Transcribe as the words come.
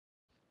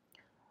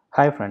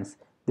Hi friends,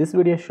 this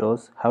video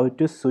shows how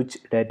to switch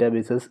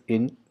databases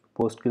in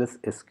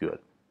PostgreSQL.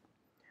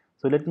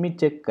 So let me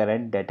check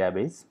current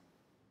database.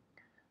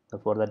 So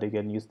for that you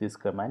can use this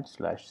command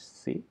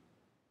 /c.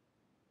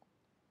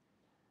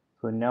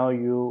 So now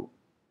you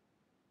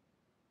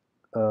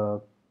uh,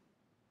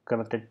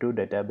 connected to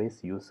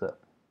database user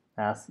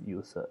as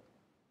user.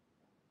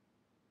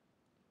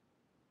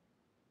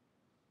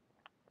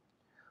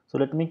 So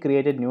let me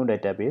create a new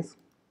database.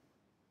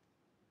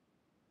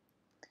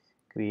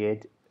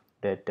 Create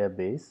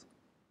database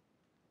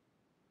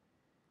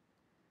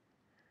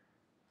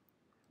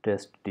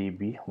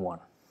testdb1.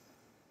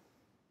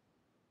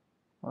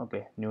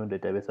 Okay, new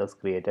database was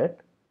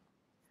created.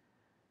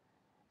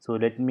 So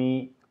let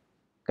me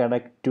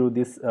connect to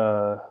this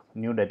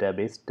new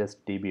database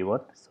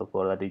testdb1. So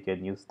for that you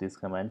can use this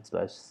command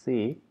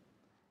 /c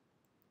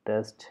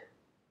testdb1.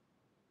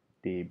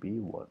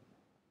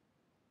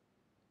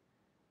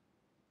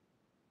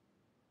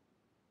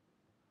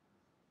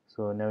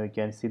 So now you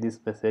can see this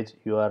message,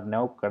 you are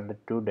now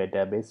connected to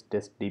database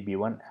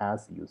testdb1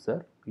 as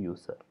user.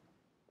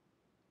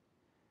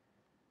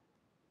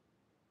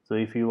 So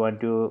if you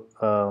want to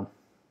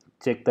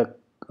check the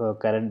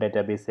current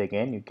database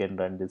again, you can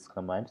run this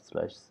command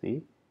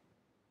 /c.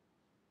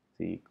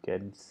 So you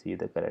can see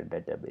the current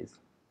database.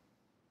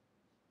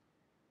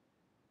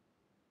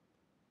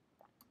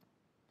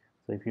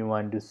 So if you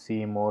want to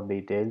see more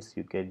details,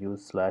 you can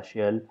use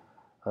 /l,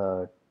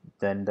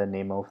 then the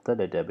name of the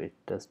database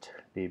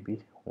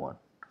testdb1.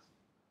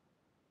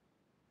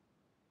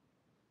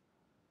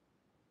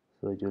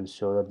 So it will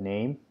show the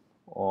name,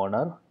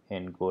 owner,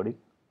 encoding,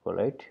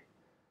 collect,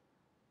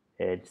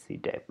 and C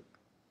type.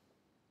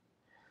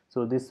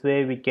 So this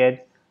way we can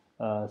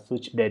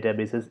switch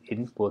databases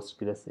in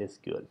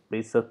PostgreSQL.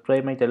 Please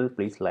subscribe my channel.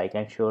 Please like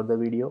and share the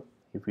video.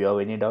 If you have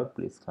any doubt,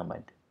 please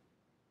comment.